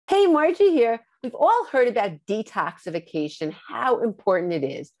Hey, Margie here. We've all heard about detoxification, how important it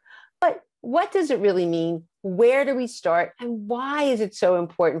is. But what does it really mean? Where do we start? And why is it so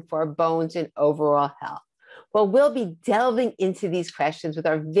important for our bones and overall health? Well, we'll be delving into these questions with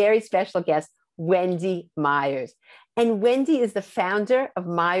our very special guest, Wendy Myers. And Wendy is the founder of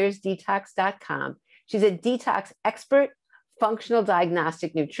MyersDetox.com. She's a detox expert, functional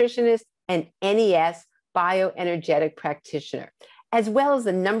diagnostic nutritionist, and NES Bioenergetic Practitioner, as well as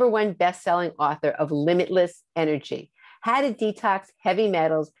the #1 bestselling author of Limitless Energy, How to Detox Heavy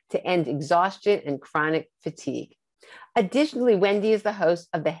Metals to End Exhaustion and Chronic Fatigue. Additionally, Wendy is the host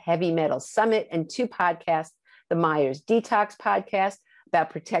of the Heavy Metals Summit and 2 podcasts, the Myers Detox Podcast about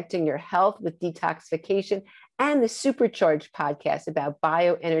protecting your health with detoxification, and the Supercharged Podcast about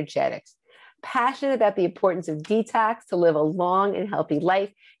bioenergetics. Passionate about the importance of detox to live a long and healthy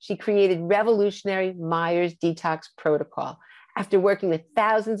life, she created revolutionary Myers Detox Protocol after working with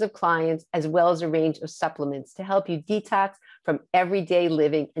thousands of clients, as well as a range of supplements to help you detox from everyday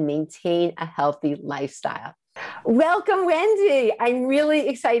living and maintain a healthy lifestyle. Welcome, Wendy. I'm really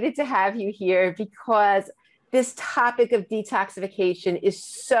excited to have you here because this topic of detoxification is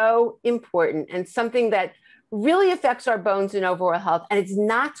so important and something that really affects our bones and overall health. And it's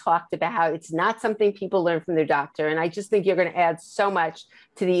not talked about. It's not something people learn from their doctor. And I just think you're going to add so much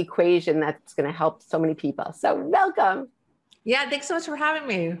to the equation that's going to help so many people. So welcome. Yeah, thanks so much for having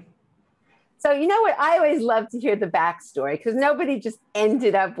me. So you know what? I always love to hear the backstory because nobody just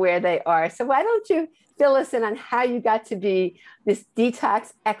ended up where they are. So why don't you fill us in on how you got to be this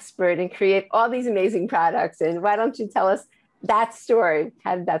detox expert and create all these amazing products? And why don't you tell us that story?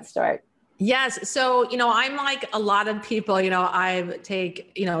 How did that start? Yes. So, I'm like a lot of people, I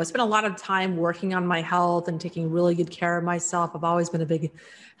spent a lot of time working on my health and taking really good care of myself. I've always been a big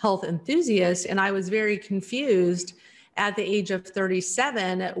health enthusiast, and I was very confused at the age of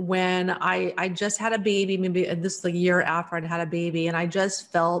 37 when I just had a baby. Maybe this is a year after I'd had a baby, and I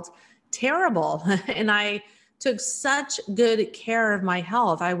just felt terrible. And I took such good care of my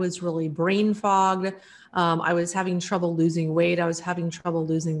health. I was really brain fogged. I was having trouble losing weight. I was having trouble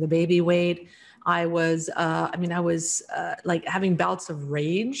losing the baby weight. I was like having bouts of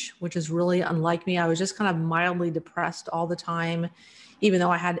rage, which is really unlike me. I was just kind of mildly depressed all the time, even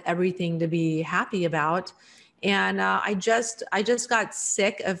though I had everything to be happy about. And I just got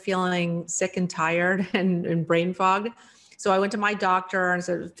sick of feeling sick and tired and brain fogged. So I went to my doctor and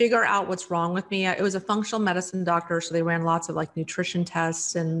said, figure out what's wrong with me. It was a functional medicine doctor. So they ran lots of like nutrition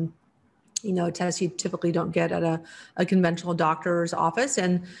tests and tests you typically don't get at a conventional doctor's office.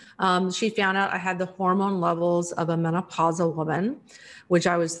 And she found out I had the hormone levels of a menopausal woman, which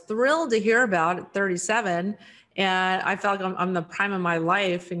I was thrilled to hear about at 37. And I felt like I'm the prime of my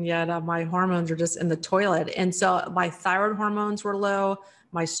life, and yet my hormones are just in the toilet. And so my thyroid hormones were low,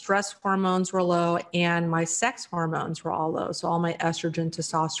 my stress hormones were low, and my sex hormones were all low. So all my estrogen,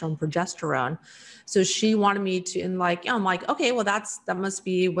 testosterone, progesterone. So she wanted me to, and I'm like, okay, well, that must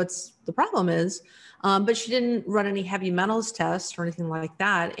be what's the problem is. But she didn't run any heavy metals tests or anything like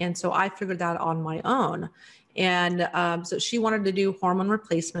that. And so I figured that on my own. And so she wanted to do hormone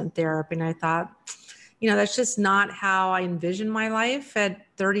replacement therapy. And I thought, that's just not how I envisioned my life at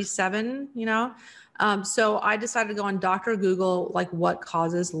 37, So I decided to go on Dr. Google, like what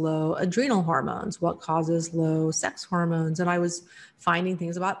causes low adrenal hormones, what causes low sex hormones. And I was finding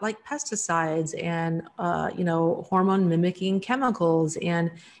things about like pesticides and, hormone mimicking chemicals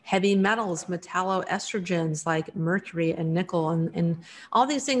and heavy metals, metalloestrogens like mercury and nickel and all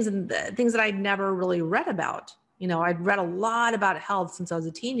these things and things that I'd never really read about. I'd read a lot about health since I was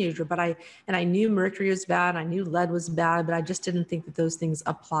a teenager, but I knew mercury was bad. I knew lead was bad, but I just didn't think that those things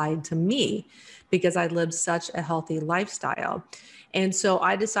applied to me because I lived such a healthy lifestyle. And so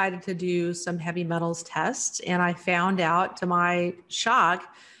I decided to do some heavy metals tests, and I found out to my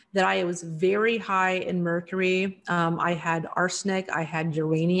shock that I was very high in mercury. I had arsenic, I had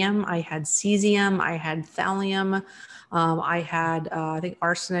uranium, I had cesium, I had thallium. I had, I think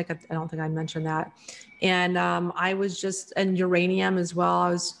arsenic, I don't think I mentioned that. And I was just, and uranium as well. I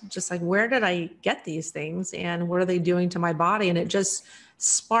was just like, where did I get these things and what are they doing to my body? And it just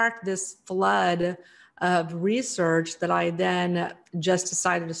sparked this flood of research that I then just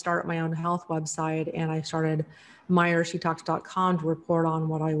decided to start my own health website. And I started MyersDetox.com to report on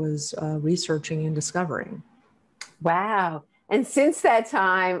what I was researching and discovering. Wow. And since that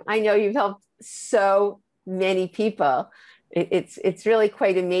time, I know you've helped so many people. It's really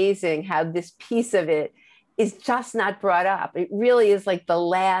quite amazing how this piece of it is just not brought up. It really is like the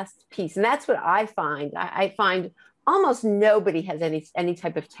last piece. And that's what I find. I find almost nobody has any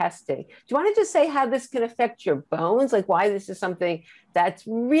type of testing. Do you want to just say how this can affect your bones? Like why this is something that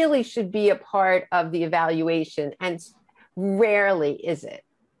really should be a part of the evaluation, and rarely is it?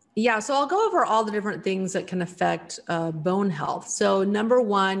 Yeah, so I'll go over all the different things that can affect bone health. So number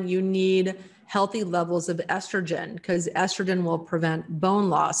one, you need healthy levels of estrogen because estrogen will prevent bone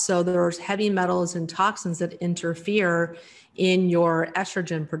loss. So there's heavy metals and toxins that interfere in your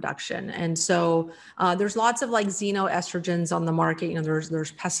estrogen production. And so there's lots of like xenoestrogens on the market. You know, there's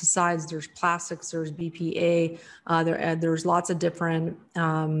pesticides, there's plastics, there's BPA. There's lots of different,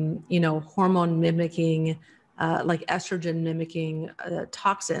 hormone mimicking like estrogen mimicking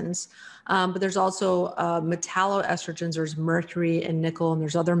toxins. But there's also metalloestrogens, there's mercury and nickel, and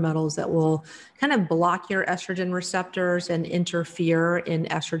there's other metals that will kind of block your estrogen receptors and interfere in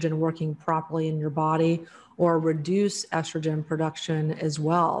estrogen working properly in your body, or reduce estrogen production as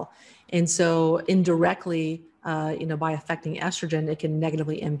well. And so indirectly, by affecting estrogen, it can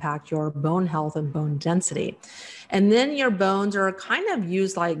negatively impact your bone health and bone density. And then your bones are kind of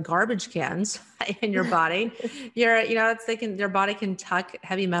used like garbage cans in your body. Their body can tuck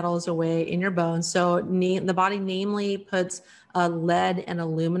heavy metals away in your bones. So the body namely puts lead and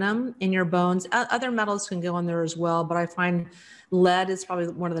aluminum in your bones. Other metals can go in there as well, but I find lead is probably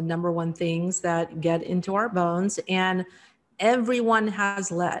one of the number one things that get into our bones. And everyone has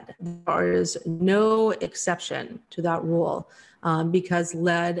lead. There is no exception to that rule because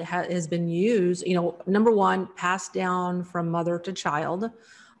lead has been used, number one, passed down from mother to child.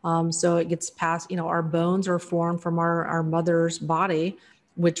 So it gets passed, our bones are formed from our mother's body,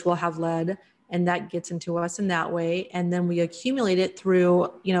 which will have lead, and that gets into us in that way. And then we accumulate it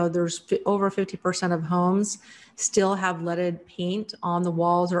through, there's over 50% of homes still have leaded paint on the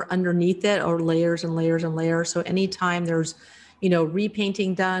walls or underneath it, or layers and layers and layers. So anytime there's,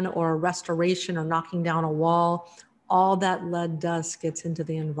 repainting done or restoration or knocking down a wall, all that lead dust gets into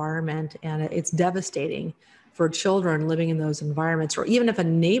the environment, and it's devastating for children living in those environments. Or even if a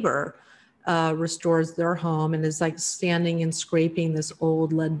neighbor restores their home and is like standing and scraping this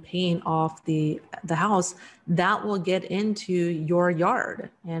old lead paint off the house, that will get into your yard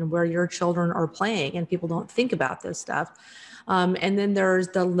and where your children are playing, and people don't think about this stuff. And then there's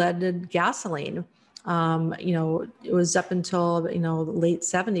the leaded gasoline. It was up until, the late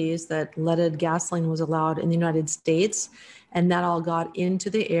 70s that leaded gasoline was allowed in the United States, and that all got into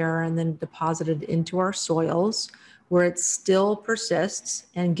the air and then deposited into our soils, where it still persists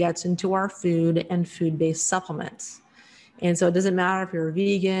and gets into our food and food-based supplements. And so it doesn't matter if you're a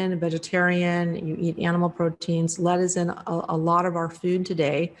vegan, a vegetarian, you eat animal proteins, lead is in a lot of our food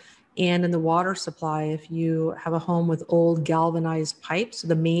today, and in the water supply. If you have a home with old galvanized pipes,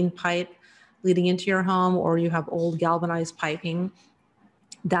 the main pipe leading into your home, or you have old galvanized piping,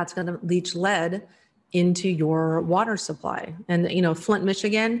 that's going to leach lead into your water supply. And, Flint,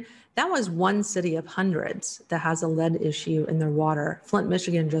 Michigan, that was one city of hundreds that has a lead issue in their water. Flint,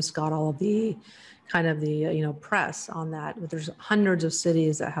 Michigan just got all of the press on that, but there's hundreds of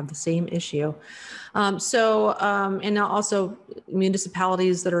cities that have the same issue. And also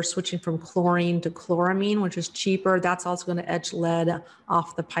municipalities that are switching from chlorine to chloramine, which is cheaper. That's also going to etch lead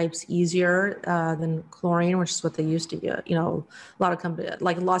off the pipes easier than chlorine, which is what they used to do. A lot of companies,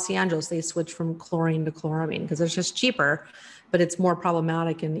 like Los Angeles, they switch from chlorine to chloramine because it's just cheaper, but it's more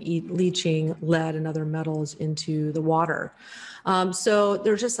problematic in leaching lead and other metals into the water. So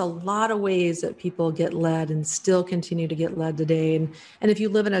there's just a lot of ways that people get lead and still continue to get lead today. And if you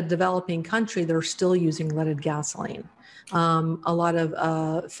live in a developing country, they're still using leaded gasoline. A lot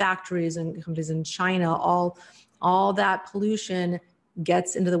of factories and companies in China, all that pollution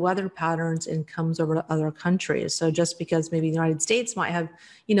gets into the weather patterns and comes over to other countries. So just because maybe the United States might have,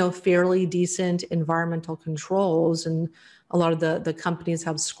 fairly decent environmental controls, and a lot of the companies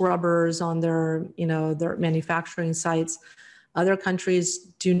have scrubbers on their manufacturing sites, other countries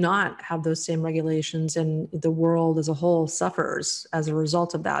do not have those same regulations, and the world as a whole suffers as a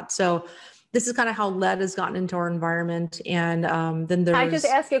result of that. So this is kind of how lead has gotten into our environment. And then there's— Can I just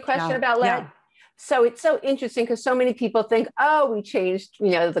ask you a question about lead? Yeah. So it's so interesting because so many people think, oh, we changed,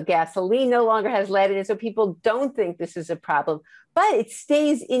 the gasoline no longer has lead in it. So people don't think this is a problem, but it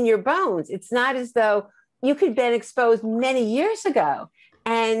stays in your bones. It's not as though you could have been exposed many years ago.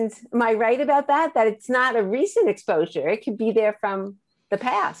 And am I right about that? That it's not a recent exposure. It could be there from the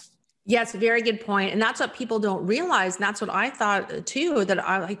past. Yes, very good point. And that's what people don't realize. And that's what I thought too, that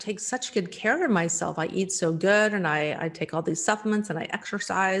I take such good care of myself. I eat so good, and I take all these supplements, and I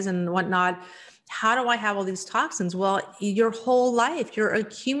exercise and whatnot. How do I have all these toxins? Well, your whole life, you're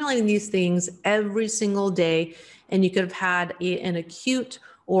accumulating these things every single day. And you could have had an acute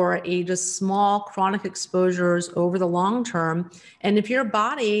or a just small chronic exposures over the long term. And if your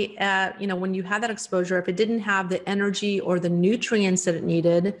body, when you had that exposure, if it didn't have the energy or the nutrients that it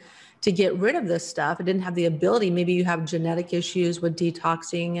needed to get rid of this stuff, it didn't have the ability, maybe you have genetic issues with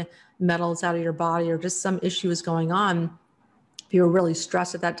detoxing metals out of your body, or just some issue is going on. If you're really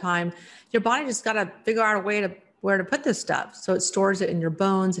stressed at that time, your body just got to figure out a way to where to put this stuff. So it stores it in your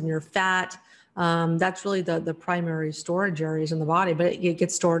bones and your fat. That's really the primary storage areas in the body, but it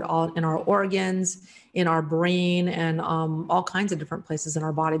gets stored all in our organs, in our brain, and all kinds of different places in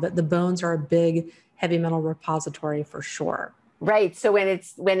our body. But the bones are a big heavy metal repository for sure. Right. So when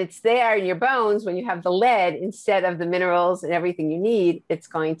it's there in your bones, when you have the lead instead of the minerals and everything you need, it's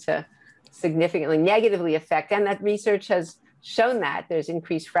going to significantly negatively affect. And that research has shown that there's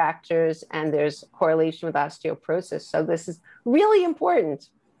increased fractures and there's correlation with osteoporosis. So this is really important.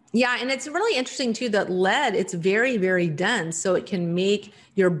 Yeah. And it's really interesting too, that lead, it's very, very dense. So it can make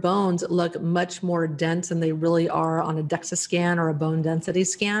your bones look much more dense than they really are on a DEXA scan or a bone density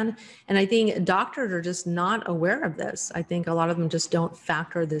scan. And I think doctors are just not aware of this. I think a lot of them just don't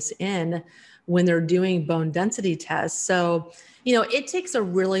factor this in when they're doing bone density tests. So, it takes a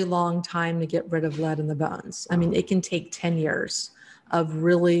really long time to get rid of lead in the bones. I mean, it can take 10 years of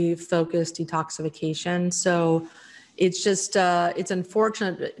really focused detoxification. So it's just, it's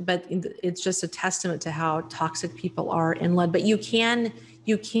unfortunate, but it's just a testament to how toxic people are in lead. But you can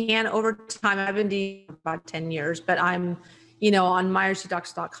over time, I've been doing about 10 years, but I'm, on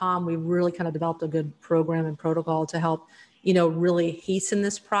MyersDetox.com, we really kind of developed a good program and protocol to help, really hasten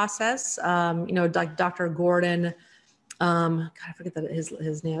this process. Like Dr. Gordon, God, I forget that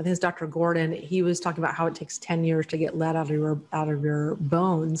his name. I think it's Dr. Gordon. He was talking about how it takes 10 years to get lead out of your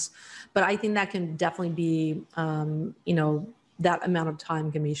bones. But I think that can definitely be, that amount of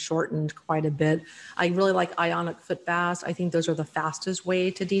time can be shortened quite a bit. I really like ionic foot baths. I think those are the fastest way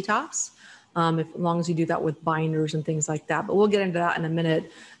to detox, as long as you do that with binders and things like that. But we'll get into that in a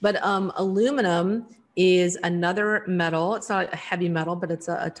minute. But aluminum is another metal. It's not a heavy metal, but it's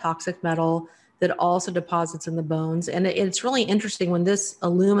a toxic metal that also deposits in the bones. And it's really interesting when this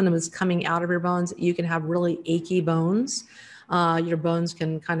aluminum is coming out of your bones, you can have really achy bones. Your bones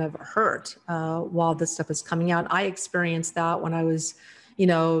can kind of hurt while this stuff is coming out. I experienced that when I was,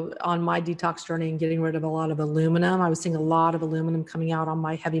 on my detox journey and getting rid of a lot of aluminum. I was seeing a lot of aluminum coming out on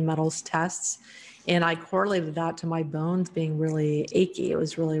my heavy metals tests. And I correlated that to my bones being really achy. It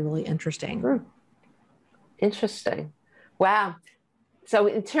was really, really interesting. Interesting. Wow. So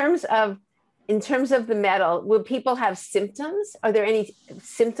in terms of the metal, will people have symptoms? Are there any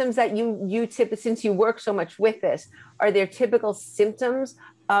symptoms that you since you work so much with this, are there typical symptoms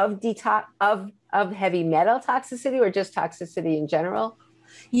of detox of heavy metal toxicity, or just toxicity in general?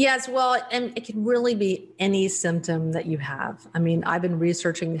 Yes, well, and it can really be any symptom that you have. I mean, I've been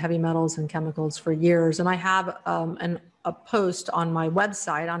researching heavy metals and chemicals for years, and I have a post on my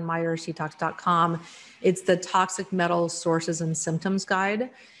website on MyersDetox.com. It's the Toxic Metals Sources and Symptoms Guide.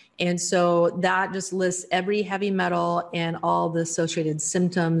 And so that just lists every heavy metal and all the associated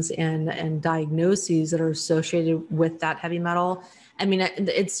symptoms and diagnoses that are associated with that heavy metal. I mean,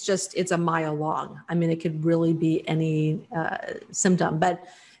 it's a mile long. I mean, it could really be any symptom, but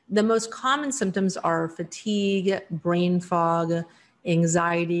the most common symptoms are fatigue, brain fog,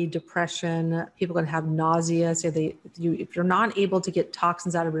 anxiety, depression. People can have nausea. So if you're not able to get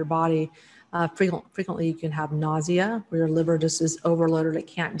toxins out of your body, frequently you can have nausea where your liver just is overloaded. It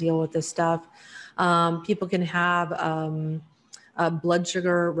can't deal with this stuff. People can have blood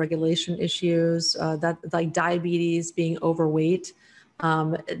sugar regulation issues, that like diabetes, being overweight,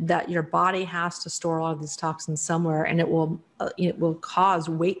 that your body has to store all of these toxins somewhere, and it will cause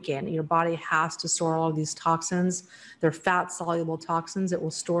weight gain. Your body has to store all of these toxins. They're fat soluble toxins. It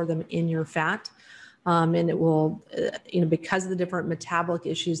will store them in your fat. And it will, because of the different metabolic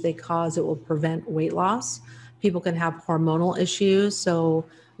issues they cause, it will prevent weight loss. People can have hormonal issues. So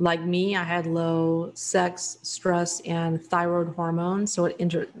like me, I had low sex, stress, and thyroid hormones. So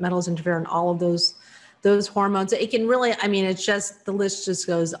metals interfere in all of those hormones. It can really, it's just, the list just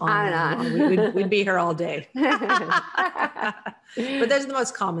goes on and on. We'd be here all day. But those are the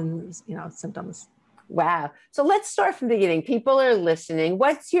most common, symptoms. Wow. So let's start from the beginning. People are listening.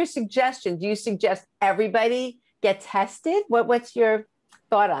 What's your suggestion? Do you suggest everybody get tested? What's your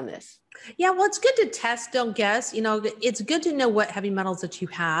thought on this? Yeah, well, it's good to test, don't guess. It's good to know what heavy metals that you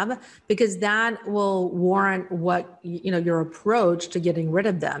have, because that will warrant what, your approach to getting rid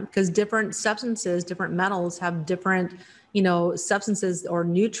of them. Because different substances, different metals have different, substances or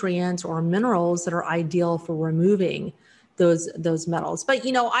nutrients or minerals that are ideal for removing those metals. But,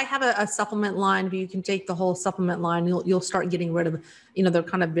 I have a supplement line, but you can take the whole supplement line. You'll start getting rid of, they're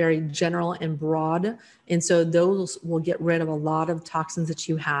kind of very general and broad. And so those will get rid of a lot of toxins that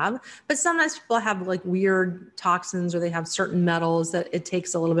you have. But sometimes people have like weird toxins, or they have certain metals that it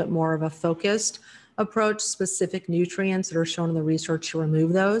takes a little bit more of a focused approach, specific nutrients that are shown in the research to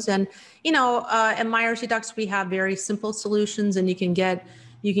remove those. And, at Myers Detox, we have very simple solutions, and you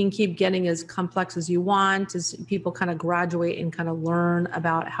can keep getting as complex as you want as people kind of graduate and kind of learn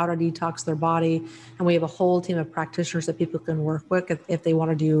about how to detox their body. And we have a whole team of practitioners that people can work with if they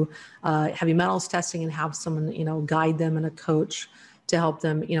want to do heavy metals testing, and have someone, guide them, and a coach to help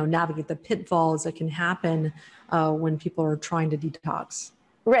them, navigate the pitfalls that can happen when people are trying to detox.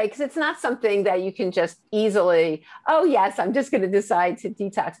 Right, because it's not something that you can just easily, oh yes, I'm just going to decide to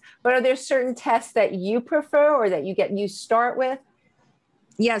detox. But are there certain tests that you prefer, or that you start with?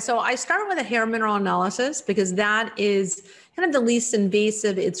 Yeah, so I start with a hair mineral analysis, because that is kind of the least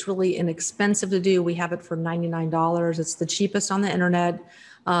invasive. It's really inexpensive to do. We have it for $99. It's the cheapest on the internet.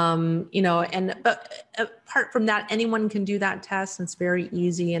 But apart from that, anyone can do that test. It's very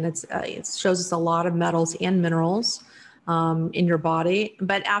easy, and it shows us a lot of metals and minerals in your body.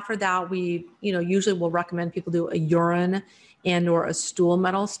 But after that, we, usually will recommend people do a urine and or a stool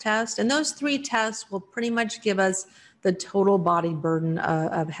metals test. And those 3 tests will pretty much give us the total body burden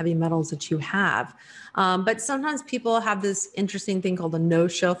of heavy metals that you have. But sometimes people have this interesting thing called the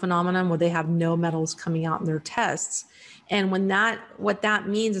no-show phenomenon, where they have no metals coming out in their tests. And what that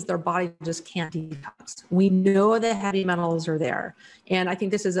means is their body just can't detox. We know the heavy metals are there. And I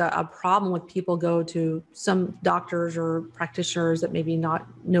think this is a problem with people go to some doctors or practitioners that maybe not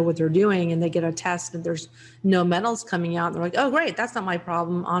know what they're doing, and they get a test and there's no metals coming out. And they're like, oh, great, that's not my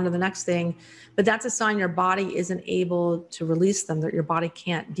problem. On to the next thing. But that's a sign your body isn't able to release them, that your body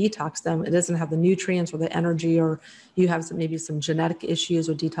can't detox them. It doesn't have the nutrients or the energy, or you have maybe some genetic issues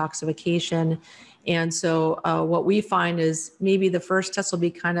with detoxification. And so what we find is maybe the first test will be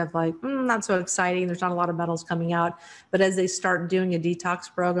kind of like, not so exciting. There's not a lot of metals coming out. But as they start doing a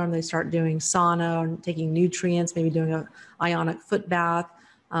detox program, they start doing sauna and taking nutrients, maybe doing an ionic foot bath,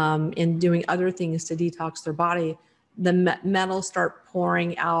 and doing other things to detox their body, the metals start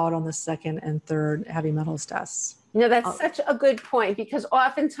pouring out on the second and third heavy metals tests. That's such a good point, because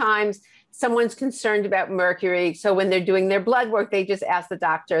oftentimes someone's concerned about mercury. So when they're doing their blood work, they just ask the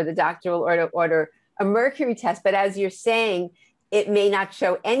doctor. The doctor will order a mercury test. But as you're saying, it may not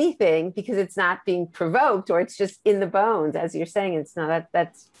show anything because it's not being provoked, or it's just in the bones. As you're saying, it's not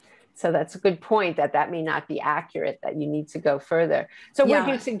so that's a good point, that may not be accurate, that you need to go further. So would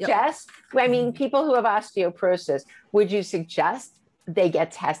you suggest, I mean, people who have osteoporosis, would you suggest they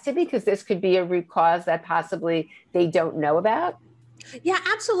get tested, because this could be a root cause that possibly they don't know about? Yeah,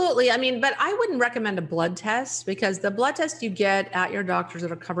 absolutely. I mean, but I wouldn't recommend a blood test, because the blood tests you get at your doctors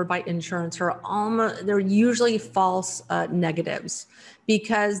that are covered by insurance they're usually false negatives,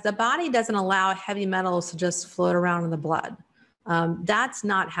 because the body doesn't allow heavy metals to just float around in the blood. That's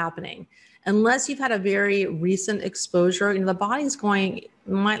not happening unless you've had a very recent exposure. The body's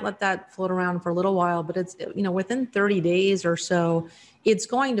might let that float around for a little while, but it's, within 30 days or so, it's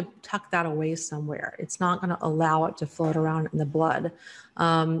going to tuck that away somewhere. It's not going to allow it to float around in the blood.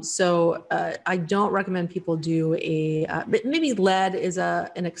 So I don't recommend people do but maybe lead is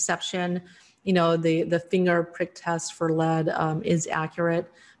an exception. The finger prick test for lead is accurate.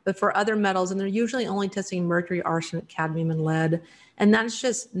 But for other metals, and they're usually only testing mercury, arsenic, cadmium, and lead, and that's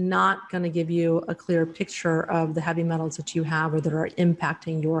just not going to give you a clear picture of the heavy metals that you have or that are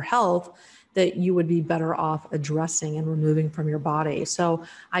impacting your health, that you would be better off addressing and removing from your body. So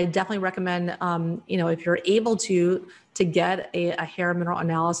I definitely recommend, if you're able to get a hair mineral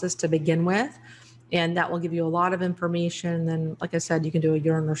analysis to begin with, and that will give you a lot of information. And then, like I said, you can do a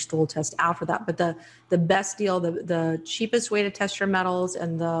urine or stool test after that. But the best deal, the cheapest way to test your metals,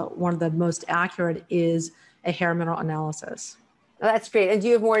 and one of the most accurate, is a hair mineral analysis. Well, that's great. And do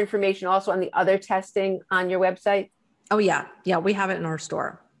you have more information also on the other testing on your website? Oh, yeah. Yeah, we have it in our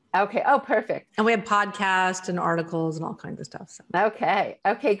store. Okay. Oh, perfect. And we have podcasts and articles and all kinds of stuff. So. Okay.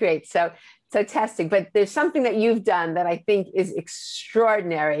 Okay, great. So testing, but there's something that you've done that I think is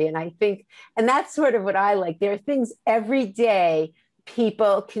extraordinary. And that's sort of what I like. There are things every day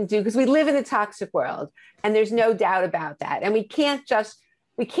people can do, because we live in a toxic world, and there's no doubt about that. And we can't just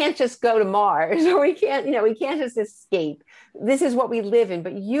go to Mars, or we can't just escape. This is what we live in.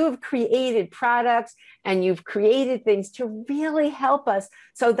 But you've created products, and you've created things to really help us,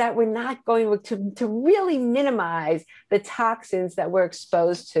 so that we're not going to really minimize the toxins that we're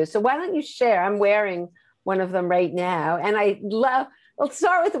exposed to. So why don't you share? I'm wearing one of them right now, and I love Well,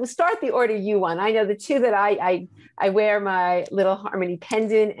 start the order you want. I know the two that I wear my little Harmony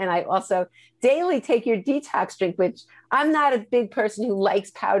pendant, and I also daily take your detox drink, which I'm not a big person who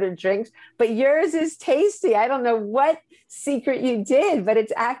likes powdered drinks, but yours is tasty. I don't know what secret you did, but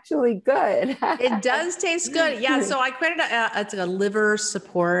it's actually good. It does taste good. Yeah. So I created a liver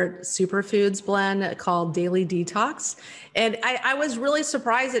support superfoods blend called Daily Detox. And I was really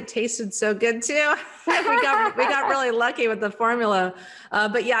surprised it tasted so good too. we got really lucky with the formula.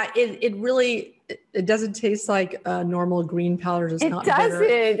 But yeah, it doesn't taste like normal green powders. It's not doesn't.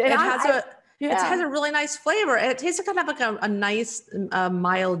 bitter. And it has a really nice flavor. It tastes kind of like a nice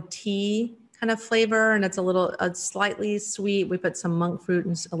mild tea kind of flavor, and it's slightly sweet. We put some monk fruit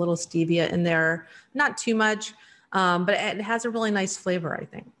and a little stevia in there, not too much, but it has a really nice flavor, I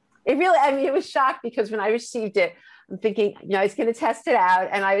think. It was shocked because when I received it, I'm thinking, I was going to test it out.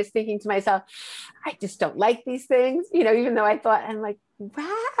 And I was thinking to myself, I just don't like these things, even though I'm like,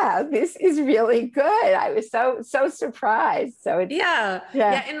 wow, this is really good. I was so surprised. So it's, yeah.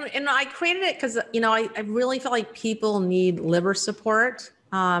 And I created it because, I really feel like people need liver support.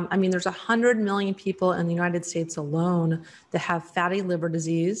 There's 100 million people in the United States alone that have fatty liver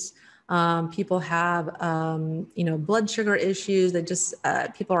disease. People have, blood sugar issues. They just,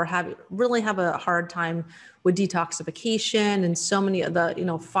 people really have a hard time with detoxification and so many of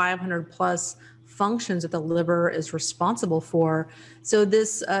the, 500 plus functions that the liver is responsible for. So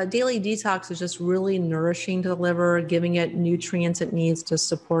this daily detox is just really nourishing to the liver, giving it nutrients it needs to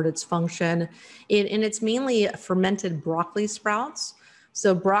support its function. And it's mainly fermented broccoli sprouts.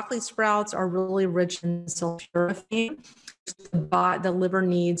 So broccoli sprouts are really rich in sulforaphane. The liver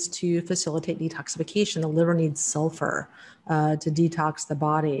needs to facilitate detoxification. The liver needs sulfur to detox the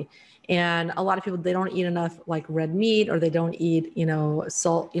body. And a lot of people, they don't eat enough like red meat, or they don't eat,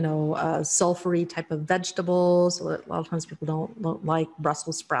 sulfury type of vegetables. A lot of times people don't like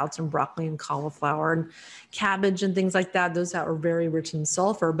Brussels sprouts and broccoli and cauliflower and cabbage and things like that. Those that are very rich in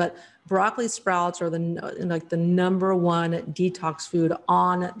sulfur. But broccoli sprouts are the number one detox food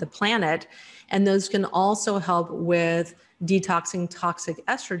on the planet. And those can also help with detoxing toxic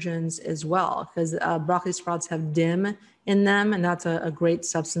estrogens as well, because broccoli sprouts have DIM in them, and that's a great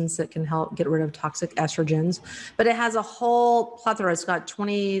substance that can help get rid of toxic estrogens. But it has a whole plethora. It's got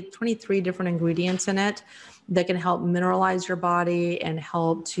 23 different ingredients in it that can help mineralize your body and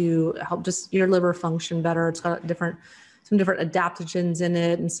help just your liver function better. It's got some different adaptogens in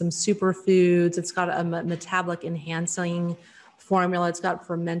it and some superfoods. It's got a metabolic enhancing formula. It's got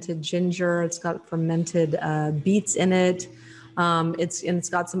fermented ginger. It's got fermented beets in it. It's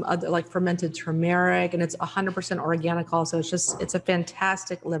got some other like fermented turmeric, and it's 100% organic also. It's a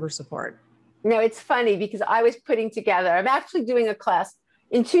fantastic liver support. It's funny because I was putting together, I'm actually doing a class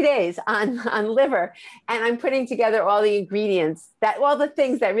in 2 days on liver, and I'm putting together all the ingredients all the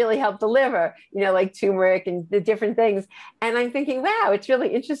things that really help the liver, like turmeric and the different things. And I'm thinking, wow, it's really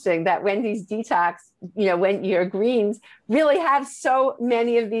interesting that Wendy's Detox, when your greens really have so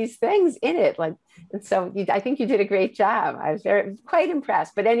many of these things in it. And so I think you did a great job. I was quite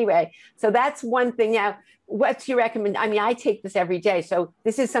impressed. But anyway, so that's one thing. Now, what's your recommendation? I take this every day. So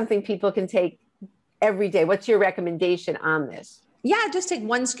this is something people can take every day. What's your recommendation on this? Yeah, just take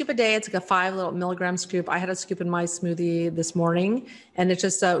 1 scoop a day. It's like a 5 milligram scoop. I had a scoop in my smoothie this morning, and it's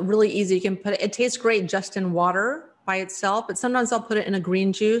just really easy. You can put it tastes great just in water by itself, but sometimes I'll put it in a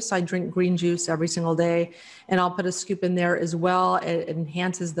green juice. I drink green juice every single day, and I'll put a scoop in there as well. It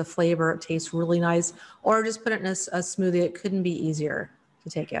enhances the flavor. It tastes really nice. Or just put it in a smoothie. It couldn't be easier to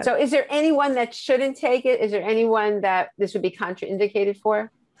take it. So is there anyone that shouldn't take it? Is there anyone that this would be contraindicated for?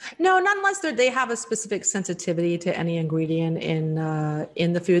 No, not unless they have a specific sensitivity to any ingredient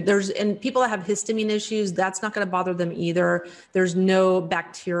in the food. And people that have histamine issues, that's not going to bother them either. There's no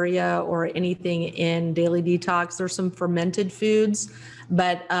bacteria or anything in Daily Detox. There's some fermented foods,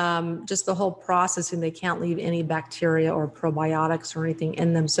 but just the whole processing, they can't leave any bacteria or probiotics or anything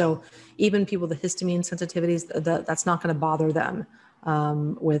in them. So even people with histamine sensitivities, that's not going to bother them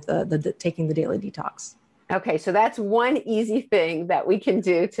with taking the Daily Detox. Okay, so that's one easy thing that we can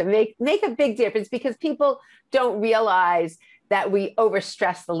do to make a big difference, because people don't realize that we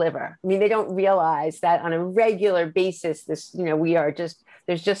overstress the liver. They don't realize that on a regular basis, there's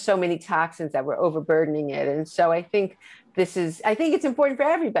just so many toxins that we're overburdening it. And so I think it's important for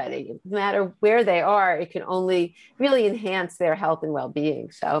everybody, no matter where they are. It can only really enhance their health and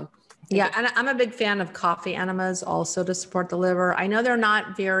well-being. So yeah, and I'm a big fan of coffee enemas also to support the liver. I know they're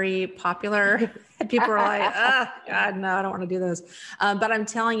not very popular. People are like, oh, God, no, I don't want to do those. But I'm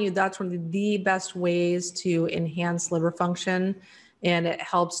telling you, that's one of the best ways to enhance liver function. And it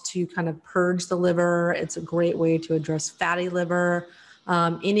helps to kind of purge the liver. It's a great way to address fatty liver.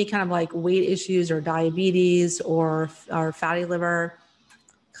 any kind of like weight issues or diabetes or fatty liver,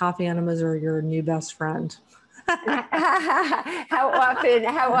 coffee enemas are your new best friend. How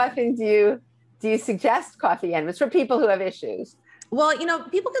often do you suggest coffee enemas for people who have issues? Well,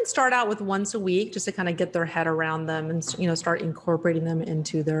 people can start out with once a week just to kind of get their head around them and, start incorporating them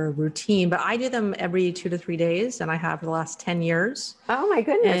into their routine. But I do them every 2 to 3 days, and I have for the last 10 years. Oh my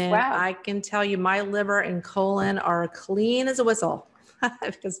goodness. And wow. I can tell you my liver and colon are clean as a whistle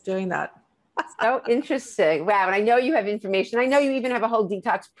just doing that. So interesting. Wow. And I know you have information. I know you even have a whole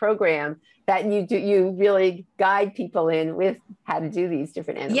detox program that you really guide people in with how to do these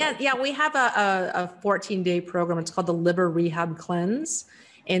different enemas. Yeah. We have a 14-day program. It's called the Liver Rehab Cleanse.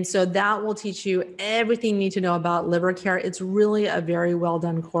 And so that will teach you everything you need to know about liver care. It's really a very well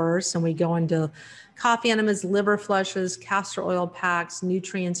done course. And we go into coffee enemas, liver flushes, castor oil packs,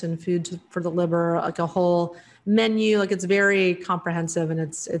 nutrients and foods for the liver, like a whole menu. Like it's very comprehensive, and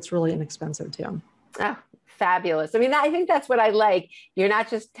it's really inexpensive too. Oh, fabulous. I mean, I think that's what I like. You're not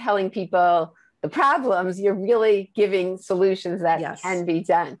just telling people the problems, you're really giving solutions that can be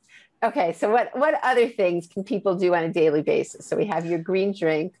done. Okay, so what other things can people do on a daily basis? So we have your green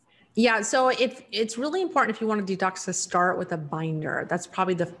drink. Yeah, so it's really important if you want to detox to start with a binder. That's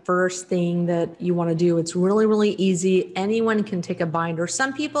probably the first thing that you want to do. It's really, really easy. Anyone can take a binder.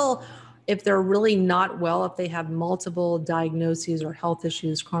 Some people, if they're really not well, if they have multiple diagnoses or health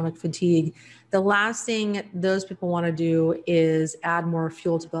issues, chronic fatigue, the last thing those people want to do is add more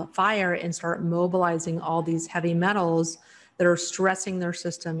fuel to the fire and start mobilizing all these heavy metals that are stressing their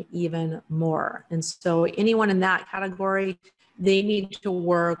system even more. And so anyone in that category, they need to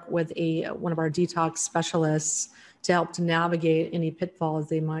work with one of our detox specialists to help to navigate any pitfalls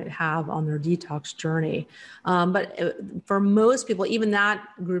they might have on their detox journey. But for most people, even that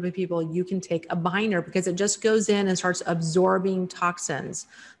group of people, you can take a binder because it just goes in and starts absorbing toxins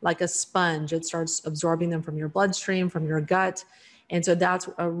like a sponge. It starts absorbing them from your bloodstream, from your gut. And so that's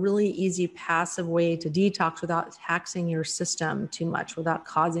a really easy passive way to detox without taxing your system too much, without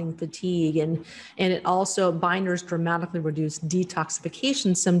causing fatigue. And it also, binders dramatically reduce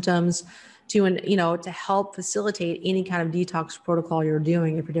detoxification symptoms to help facilitate any kind of detox protocol you're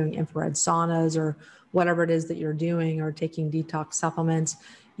doing. If you're doing infrared saunas or whatever it is that you're doing, or taking detox supplements,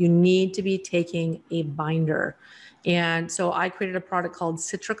 you need to be taking a binder. And so I created a product called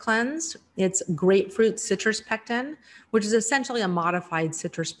CitraCleanse. It's grapefruit citrus pectin, which is essentially a modified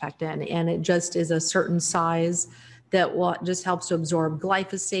citrus pectin. And it just is a certain size that just helps to absorb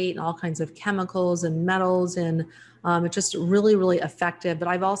glyphosate and all kinds of chemicals and metals. And it's just really, really effective. But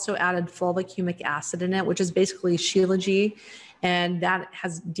I've also added fulvic acid in it, which is basically Shilajit. And that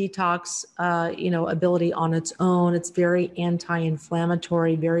has detox, ability on its own. It's very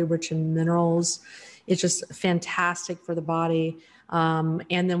anti-inflammatory, very rich in minerals. It's just fantastic for the body.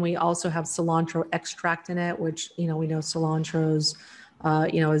 And then we also have cilantro extract in it, which, we know cilantro's,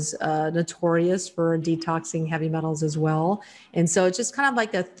 is notorious for detoxing heavy metals as well. And so it's just kind of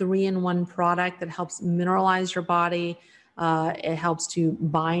like a 3-in-1 product that helps mineralize your body. It helps to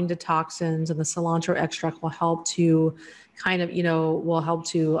bind to toxins, and the cilantro extract will help to kind of,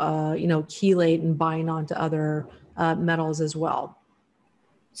 chelate and bind onto other metals as well.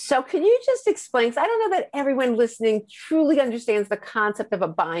 So can you just explain, because I don't know that everyone listening truly understands the concept of a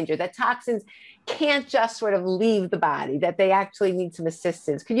binder, that toxins can't just sort of leave the body, that they actually need some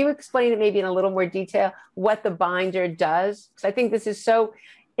assistance. Could you explain it maybe in a little more detail, what the binder does? Because I think this is so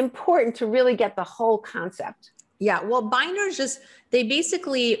important to really get the whole concept. Yeah, well, binders they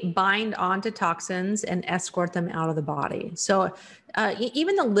basically bind onto toxins and escort them out of the body. So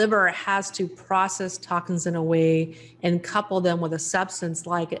even the liver has to process toxins in a way and couple them with a substance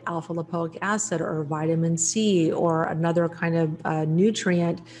like alpha lipoic acid or vitamin C or another kind of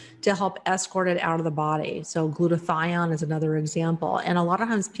nutrient to help escort it out of the body. So glutathione is another example. And a lot of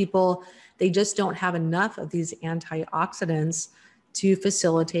times people, they just don't have enough of these antioxidants to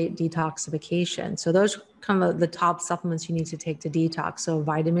facilitate detoxification. So those are kind of the top supplements you need to take to detox. So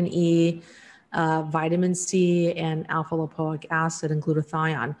vitamin E, vitamin C, and alpha lipoic acid and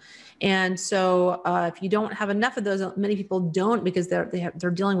glutathione. And so if you don't have enough of those, many people don't, because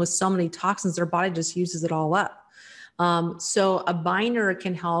they're dealing with so many toxins, their body just uses it all up. So a binder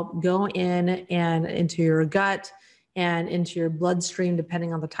can help go in and into your gut and into your bloodstream,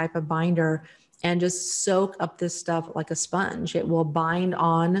 depending on the type of binder, and just soak up this stuff like a sponge. It will bind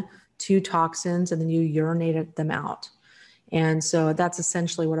on to toxins and then you urinate them out. And so that's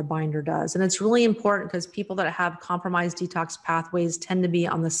essentially what a binder does. And it's really important because people that have compromised detox pathways tend to be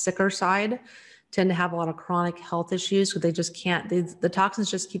on the sicker side. tend to have a lot of chronic health issues, so they just can't, the toxins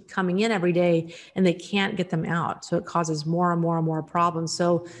just keep coming in every day and they can't get them out. So it causes more and more and more problems.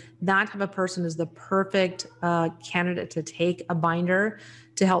 So that type of person is the perfect candidate to take a binder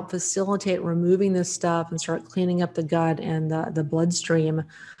to help facilitate removing this stuff and start cleaning up the gut and the bloodstream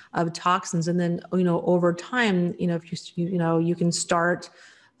of toxins. And then, over time, if you can start,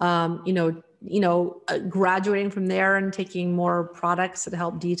 graduating from there and taking more products that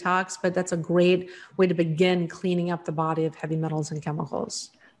help detox, but that's a great way to begin cleaning up the body of heavy metals and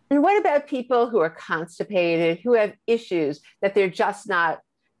chemicals. And what about people who are constipated, who have issues that they're just not,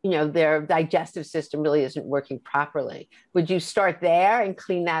 their digestive system really isn't working properly? Would you start there and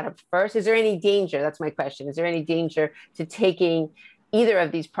clean that up first? Is there any danger? That's my question. Is there any danger to taking either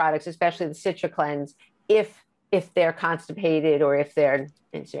of these products, especially the Citra Cleanse, if they're constipated, or is there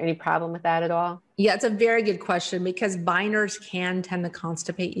any problem with that at all? Yeah, it's a very good question, because binders can tend to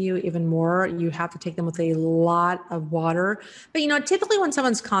constipate you even more. You have to take them with a lot of water. But, typically when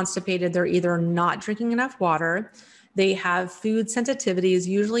someone's constipated, they're either not drinking enough water, they have food sensitivities,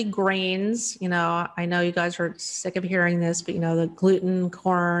 usually grains. I know you guys are sick of hearing this, but, the gluten,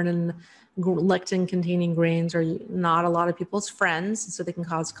 corn, and lectin containing grains are not a lot of people's friends, so they can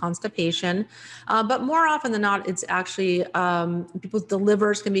cause constipation. But more often than not, it's actually people's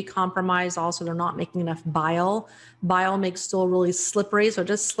livers can be compromised. Also, they're not making enough bile. Bile makes stool really slippery, so it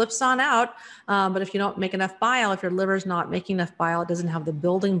just slips on out. But if you don't make enough bile, if your liver's not making enough bile, it doesn't have the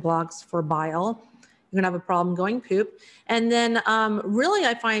building blocks for bile, you're gonna have a problem going poop. And then really,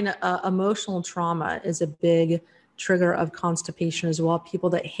 I find emotional trauma is a big trigger of constipation as well. People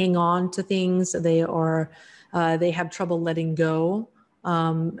that hang on to things, they have trouble letting go.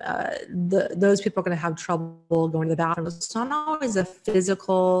 Those people are going to have trouble going to the bathroom. It's not always a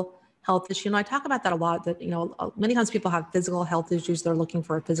physical health issue. And I talk about that a lot, that, many times people have physical health issues. They're looking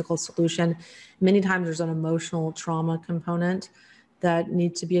for a physical solution. Many times there's an emotional trauma component that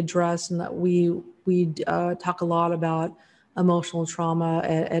needs to be addressed. And that we talk a lot about emotional trauma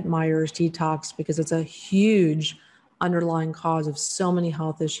at Myers Detox, because it's a huge underlying cause of so many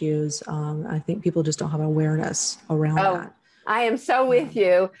health issues. I think people just don't have awareness around that. I am so with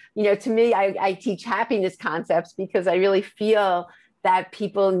you. To me, I teach happiness concepts because I really feel that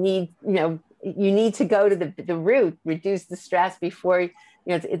people need, you need to go to the root, reduce the stress before,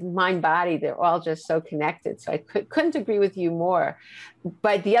 it's mind, body, they're all just so connected. So I couldn't agree with you more.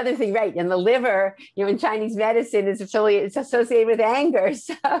 But the other thing, right, and the liver, in Chinese medicine it's associated with anger.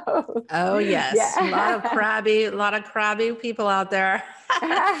 So. Oh yes, yeah. a lot of crabby people out there.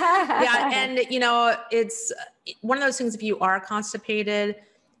 Yeah, and it's one of those things. If you are constipated,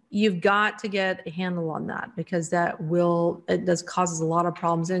 you've got to get a handle on that, because it does causes a lot of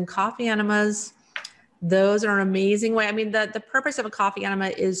problems. And coffee enemas, those are an amazing way. I mean, the purpose of a coffee enema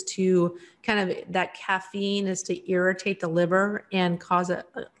is to that caffeine is to irritate the liver and cause a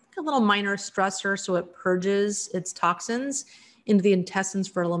little minor stressor, so it purges its toxins into the intestines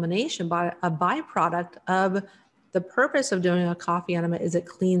for elimination. But a byproduct of the purpose of doing a coffee enema is it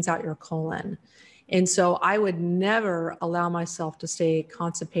cleans out your colon. And so I would never allow myself to stay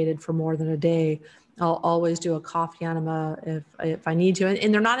constipated for more than a day. I'll always do a coffee enema if I need to.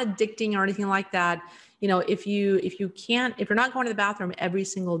 And they're not addicting or anything like that. If you're not going to the bathroom every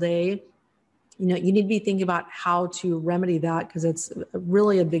single day, you need to be thinking about how to remedy that, because it's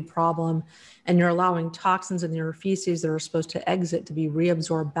really a big problem. And you're allowing toxins in your feces that are supposed to exit to be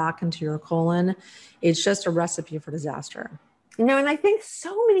reabsorbed back into your colon. It's just a recipe for disaster. And I think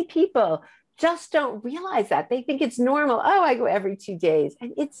so many people just don't realize that. They think it's normal. Oh, I go every 2 days,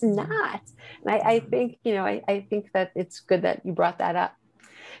 and it's not. And I think, I think that it's good that you brought that up.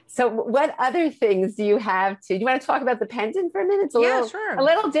 So what other things do you have do you want to talk about the pendant for a minute? It's a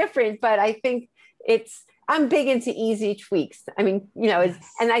little different, but I think I'm big into easy tweaks. I mean,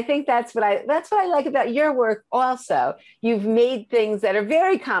 and I think that's what I like about your work also. You've made things that are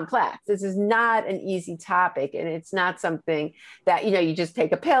very complex. This is not an easy topic, and it's not something that, you just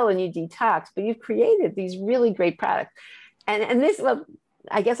take a pill and you detox, but you've created these really great products. And this, well,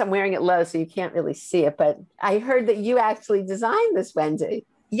 I guess I'm wearing it low, so you can't really see it, but I heard that you actually designed this, Wendy.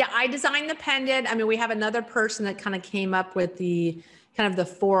 Yeah, I designed the pendant. I mean, we have another person that kind of came up with the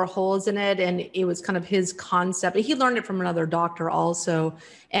 4 holes in it, and it was kind of his concept. He learned it from another doctor also,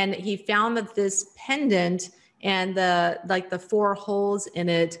 and he found that this pendant and the 4 holes in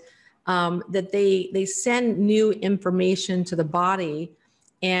it, that they send new information to the body,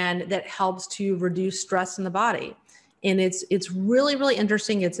 and that helps to reduce stress in the body. And it's really, really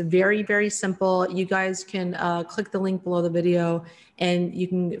interesting. It's very, very simple. You guys can click the link below the video and you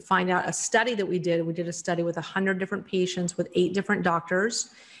can find out a study that we did. We did a study with 100 different patients with 8 different doctors.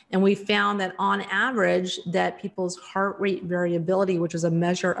 And we found that on average that people's heart rate variability, which is a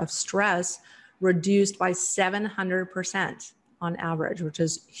measure of stress, reduced by 700% on average, which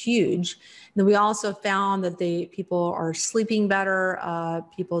is huge. And then we also found that people are sleeping better.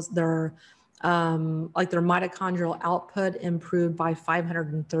 Their mitochondrial output improved by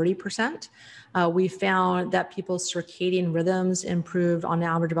 530%. We found that people's circadian rhythms improved on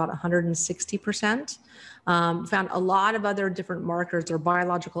average about 160%. Found a lot of other different markers. Their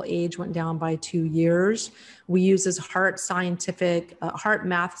biological age went down by 2 years. We use this heart scientific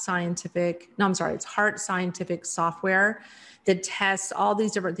software that tests all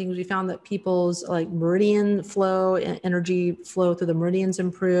these different things. We found that people's like meridian flow, energy flow through the meridians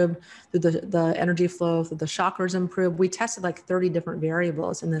improved, through the energy flow through the chakras improved. We tested like 30 different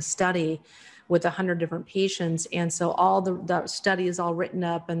variables in this study with 100 different patients. And so all the study is all written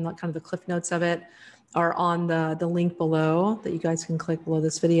up, and kind of the cliff notes of it are on the link below that you guys can click below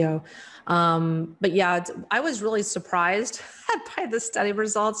this video. But yeah, I was really surprised by the study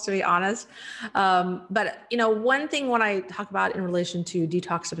results, to be honest. But one thing when I talk about in relation to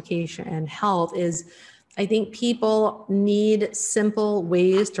detoxification and health is I think people need simple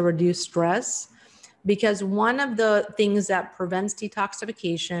ways to reduce stress, because one of the things that prevents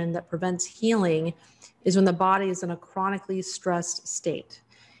detoxification, that prevents healing, is when the body is in a chronically stressed state.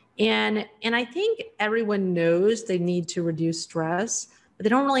 And I think everyone knows they need to reduce stress, but they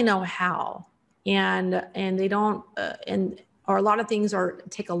don't really know how. And they don't, or a lot of things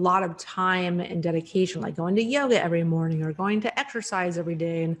take a lot of time and dedication, like going to yoga every morning or going to exercise every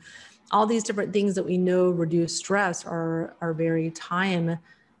day. And all these different things that we know reduce stress are very time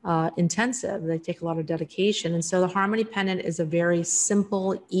intensive. They take a lot of dedication. And so the Harmony Pendant is a very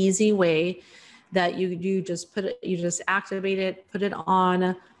simple, easy way that you just activate it, put it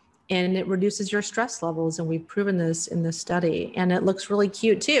on, and it reduces your stress levels. And we've proven this in this study. And it looks really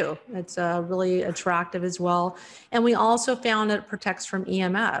cute too. It's really attractive as well. And we also found it protects from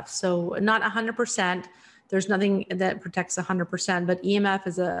EMF. So not 100%. There's nothing that protects 100%, but EMF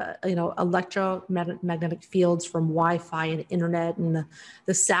is electromagnetic fields from Wi-Fi and internet and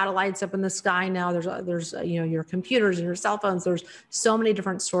the satellites up in the sky now. There's your computers and your cell phones. There's so many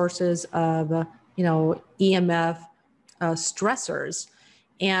different sources of EMF stressors.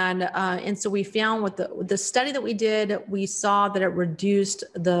 And so we found with the study that we did, we saw that it reduced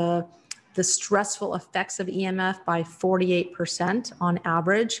the stressful effects of EMF by 48% on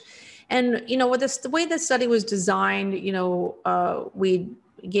average. And with the way the study was designed, we did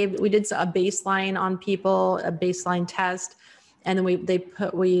a baseline on people, a baseline test, and then we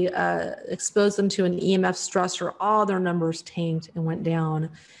exposed them to an EMF stressor. All their numbers tanked and went down.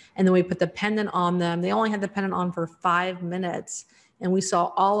 And then we put the pendant on them. They only had the pendant on for 5 minutes. And we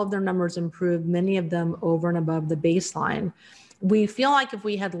saw all of their numbers improve, many of them over and above the baseline. We feel like if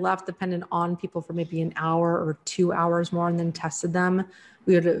we had left the pendant on people for maybe an hour or 2 hours more and then tested them,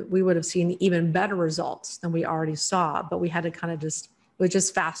 we would have seen even better results than we already saw. But we had to it was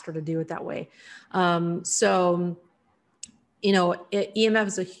just faster to do it that way. EMF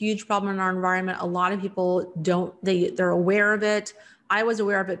is a huge problem in our environment. A lot of people they're aware of it. I was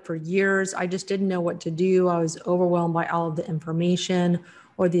aware of it for years. I just didn't know what to do. I was overwhelmed by all of the information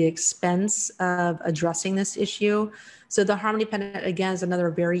or the expense of addressing this issue. So the Harmony Pendant, again, is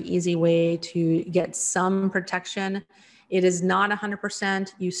another very easy way to get some protection. It is not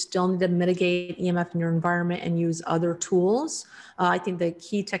 100%. You still need to mitigate EMF in your environment and use other tools. I think the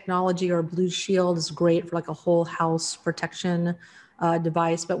key technology or Blue Shield is great for like a whole house protection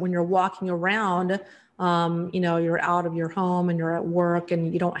device. But when you're walking around, you're out of your home and you're at work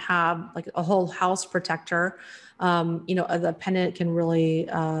and you don't have like a whole house protector, the pendant can really,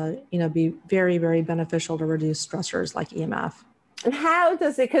 be very, very beneficial to reduce stressors like EMF. And how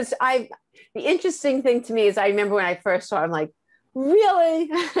does it, because the interesting thing to me is I remember when I first saw it, I'm like, really?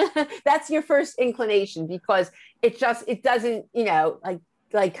 That's your first inclination, because it doesn't,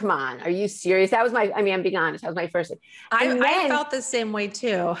 like, come on, are you serious? That was I'm being honest. That was my first thing. I felt the same way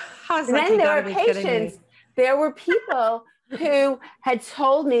too. I was like, then there were patients, there were people who had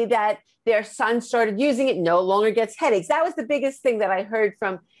told me that their son started using it, no longer gets headaches. That was the biggest thing that I heard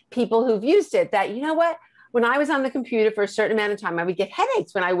from people who've used it, that, you know what? When I was on the computer for a certain amount of time, I would get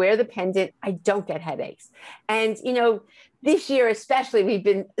headaches. When I wear the pendant, I don't get headaches. And, this year especially, we've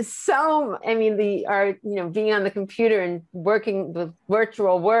been being on the computer and working the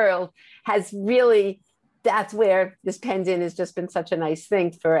virtual world has really, that's where this pendant has just been such a nice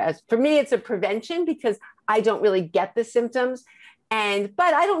thing for us. For me, it's a prevention, because I don't really get the symptoms.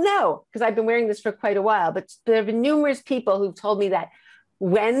 But I don't know, because I've been wearing this for quite a while, but there have been numerous people who've told me that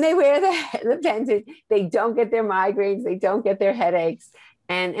when they wear the pendant, they don't get their migraines, they don't get their headaches.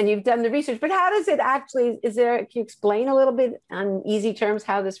 And you've done the research, but how does it actually, can you explain a little bit on easy terms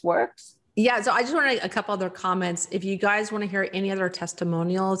how this works? Yeah, so I just wanted a couple other comments. If you guys want to hear any other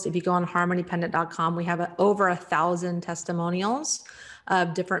testimonials, if you go on harmonypendant.com, we have over 1,000 testimonials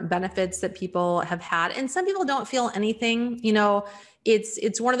of different benefits that people have had. And some people don't feel anything.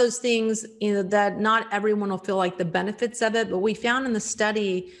 It's one of those things, that not everyone will feel like the benefits of it. But we found in the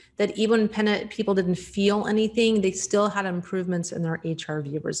study that even when people didn't feel anything, they still had improvements in their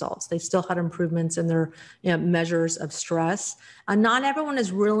HRV results. They still had improvements in their measures of stress. Not everyone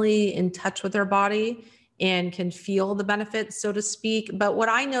is really in touch with their body and can feel the benefits, so to speak. But what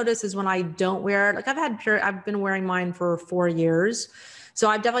I notice is when I don't wear it, like I've been wearing mine for 4 years. So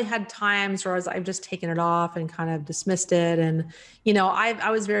I've definitely had times where I've just taken it off and kind of dismissed it. And,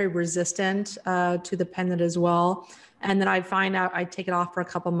 I was very resistant to the pendant as well. And then I'd find out I'd take it off for a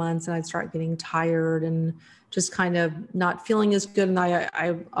couple months and I'd start getting tired and just kind of not feeling as good. And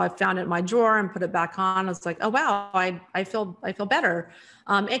I found it in my drawer and put it back on. It's like, oh, wow, I feel better.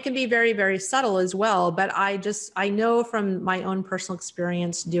 It can be very, very subtle as well. But I know from my own personal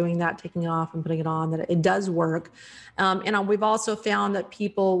experience doing that, taking it off and putting it on, that it does work. And we've also found that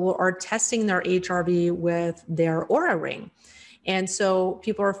people are testing their HRV with their Oura ring. And so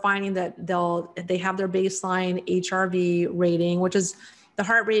people are finding that they have their baseline HRV rating, which is the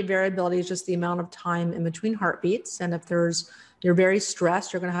heart rate variability is just the amount of time in between heartbeats. And if you're very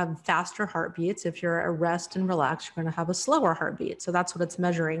stressed, you're going to have faster heartbeats. If you're at rest and relaxed, you're going to have a slower heartbeat. So that's what it's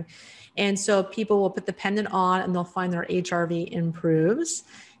measuring. And so people will put the pendant on and they'll find their HRV improves.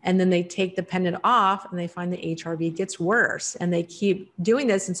 And then they take the pendant off and they find the HRV gets worse, and they keep doing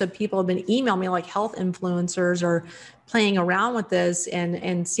this. And so people have been emailing me, like health influencers are playing around with this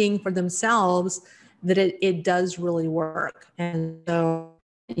and seeing for themselves that it does really work. And so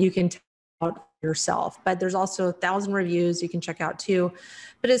you can test it out yourself, but there's also 1,000 reviews you can check out too.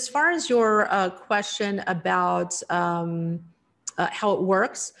 But as far as your question about how it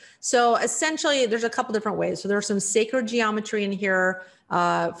works. So essentially there's a couple different ways. So there's some sacred geometry in here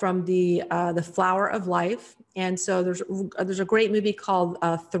from the Flower of Life. And so there's a great movie called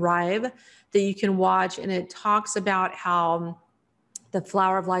Thrive that you can watch. And it talks about how the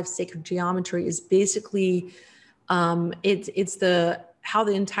Flower of Life sacred geometry is basically, it's how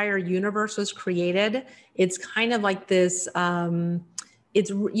the entire universe was created. It's kind of like this,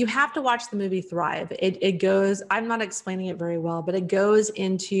 you have to watch the movie Thrive. It goes, I'm not explaining it very well, but it goes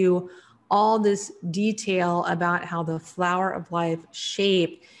into all this detail about how the Flower of Life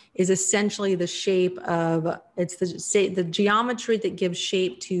shape is essentially the shape of, it's the geometry that gives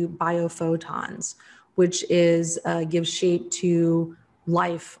shape to biophotons, which gives shape to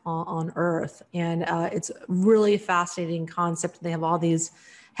life on Earth. And it's really a fascinating concept. They have all these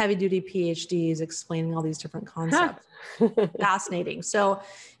heavy duty PhDs explaining all these different concepts. Fascinating. So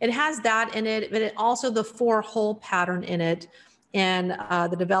it has that in it, but it also the 4-hole pattern in it. And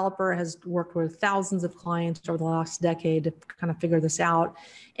the developer has worked with thousands of clients over the last decade to kind of figure this out.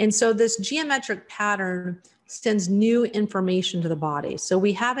 And so this geometric pattern sends new information to the body. So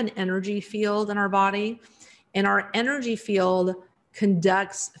we have an energy field in our body, and our energy field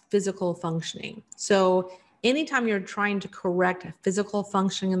conducts physical functioning. So anytime you're trying to correct physical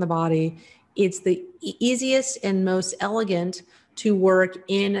functioning in the body, it's the easiest and most elegant to work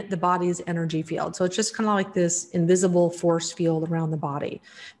in the body's energy field. So it's just kind of like this invisible force field around the body.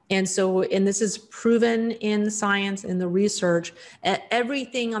 And this is proven in science, in the research.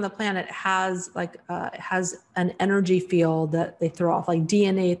 Everything on the planet has an energy field that they throw off, like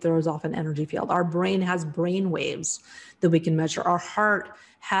DNA throws off an energy field. Our brain has brain waves that we can measure. Our heart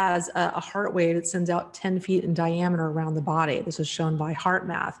has a heart wave that sends out 10 feet in diameter around the body. This is shown by Heart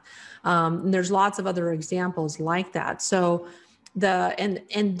Math. And there's lots of other examples like that. So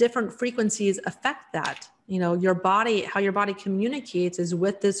and different frequencies affect that. Your body, how your body communicates is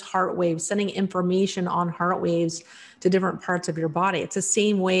with this heart wave, sending information on heart waves to different parts of your body. It's the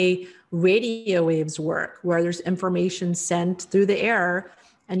same way radio waves work, where there's information sent through the air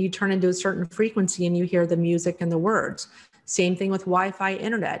and you turn into a certain frequency and you hear the music and the words. Same thing with Wi-Fi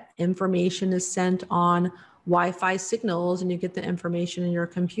internet. Information is sent on Wi-Fi signals and you get the information in your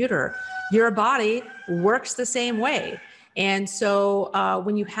computer. Your body works the same way. And so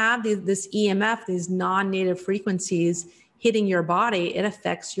when you have this EMF, these non-native frequencies hitting your body, it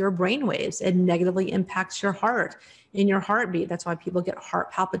affects your brain waves. It negatively impacts your heart and your heartbeat. That's why people get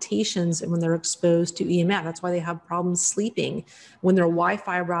heart palpitations when they're exposed to EMF. That's why they have problems sleeping when their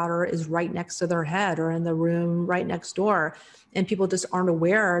Wi-Fi router is right next to their head or in the room right next door. And people just aren't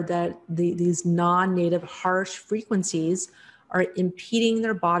aware that these non-native harsh frequencies are impeding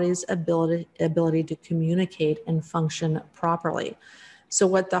their body's ability to communicate and function properly. So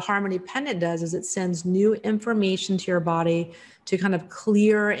what the Harmony Pendant does is it sends new information to your body to kind of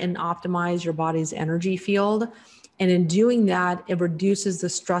clear and optimize your body's energy field. And in doing that, it reduces the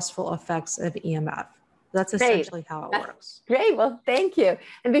stressful effects of EMF. That's essentially how it works. Great. Well, thank you.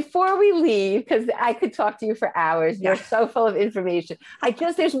 And before we leave, because I could talk to you for hours, you're so full of information.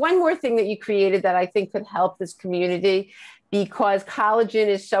 There's one more thing that you created that I think could help this community, because collagen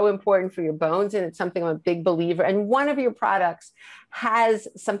is so important for your bones, and it's something I'm a big believer. And one of your products has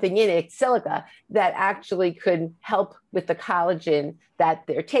something in it, silica, that actually could help with the collagen that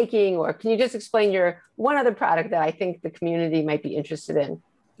they're taking. Or can you just explain your one other product that I think the community might be interested in?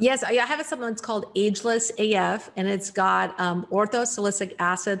 Yes, I have a supplement that's called Ageless AF, and it's got orthosilicic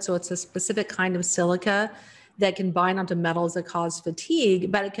acid. So it's a specific kind of silica that can bind onto metals that cause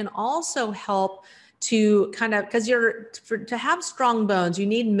fatigue, but it can also help to kind of, because to have strong bones, you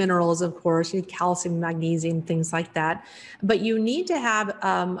need minerals, of course, you need calcium, magnesium, things like that. But you need to have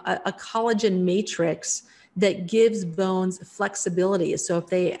a collagen matrix that gives bones flexibility. So if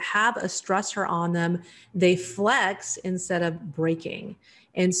they have a stressor on them, they flex instead of breaking.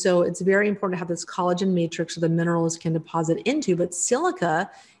 And so it's very important to have this collagen matrix so the minerals can deposit into. But silica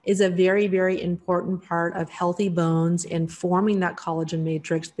is a very, very important part of healthy bones in forming that collagen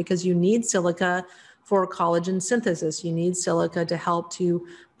matrix, because you need silica for collagen synthesis. You need silica to help to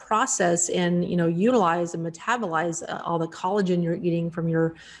process and, utilize and metabolize all the collagen you're eating from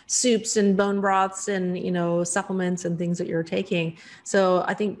your soups and bone broths and, supplements and things that you're taking. So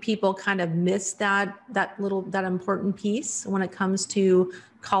I think people kind of miss that important piece when it comes to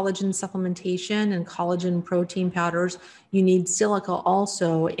collagen supplementation and collagen protein powders. You need silica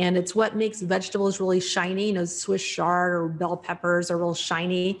also, and it's what makes vegetables really shiny. Swiss chard or bell peppers are real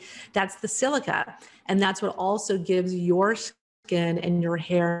shiny. That's the silica, and that's what also gives your skin and your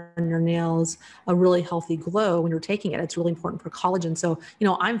hair and your nails a really healthy glow when you're taking it. It's really important for collagen. So,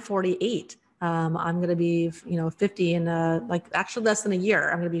 I'm 48. I'm going to be, 50 in actually less than a year.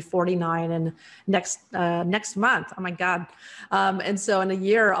 I'm going to be 49 and next month. Oh my God. And so in a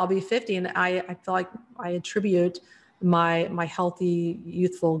year I'll be 50, and I feel like I attribute my healthy,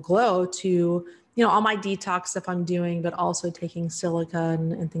 youthful glow to, all my detox stuff I'm doing, but also taking silica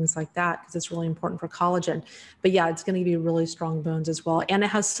and things like that, because it's really important for collagen. But yeah, it's going to be really strong bones as well. And it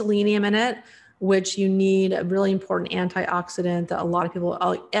has selenium in it, which you need, a really important antioxidant that a lot of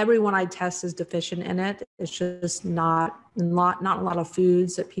people, everyone I test is deficient in it. It's just not a lot of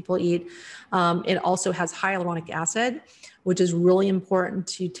foods that people eat. It also has hyaluronic acid, which is really important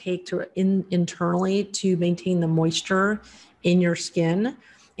to take internally to maintain the moisture in your skin.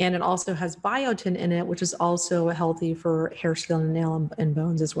 And it also has biotin in it, which is also healthy for hair, skin, and nail and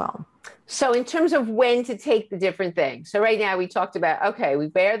bones as well. So in terms of when to take the different things. So right now we talked about, okay, we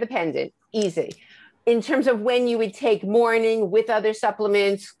wear the pendant, easy. In terms of when you would take morning with other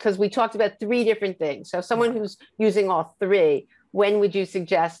supplements, because we talked about 3 different things. So someone who's using all 3, when would you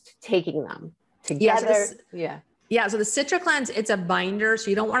suggest taking them together? Yeah, so the CitraCleanse, it's a binder, so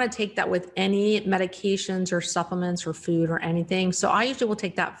you don't want to take that with any medications or supplements or food or anything. So I usually will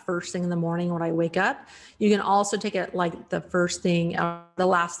take that first thing in the morning when I wake up. You can also take it like the first thing, the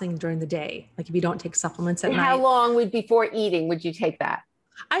last thing during the day, like if you don't take supplements at night. How long before eating would you take that?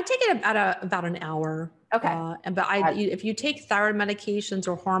 I take it about an hour. Okay. If you take thyroid medications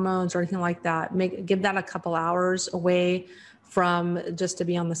or hormones or anything like that, give that a couple hours away from, just to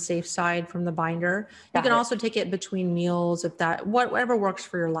be on the safe side from the binder. You can also take it between meals, whatever works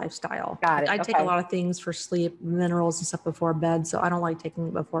for your lifestyle. Got it. I take a lot of things for sleep, minerals and stuff before bed, so I don't like taking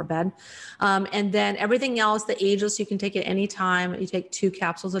it before bed. And then everything else, the Ageless, you can take it anytime. You take 2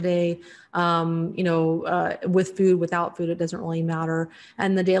 capsules a day, with food, without food, it doesn't really matter.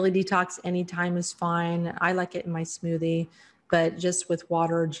 And the Daily Detox anytime is fine. I like it in my smoothie, but just with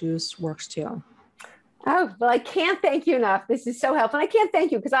water or juice works too. Oh, well, I can't thank you enough. This is so helpful. And I can't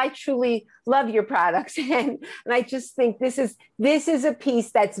thank you because I truly love your products. And I just think this is a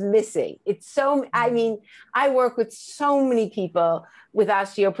piece that's missing. I work with so many people with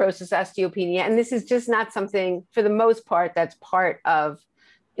osteoporosis, osteopenia, and this is just not something, for the most part, that's part of,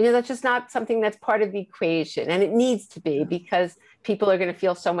 that's just not something that's part of the equation. And it needs to be, because people are going to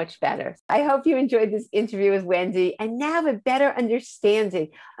feel so much better. I hope you enjoyed this interview with Wendy and now have a better understanding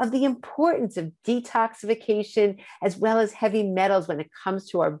of the importance of detoxification as well as heavy metals when it comes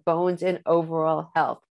to our bones and overall health.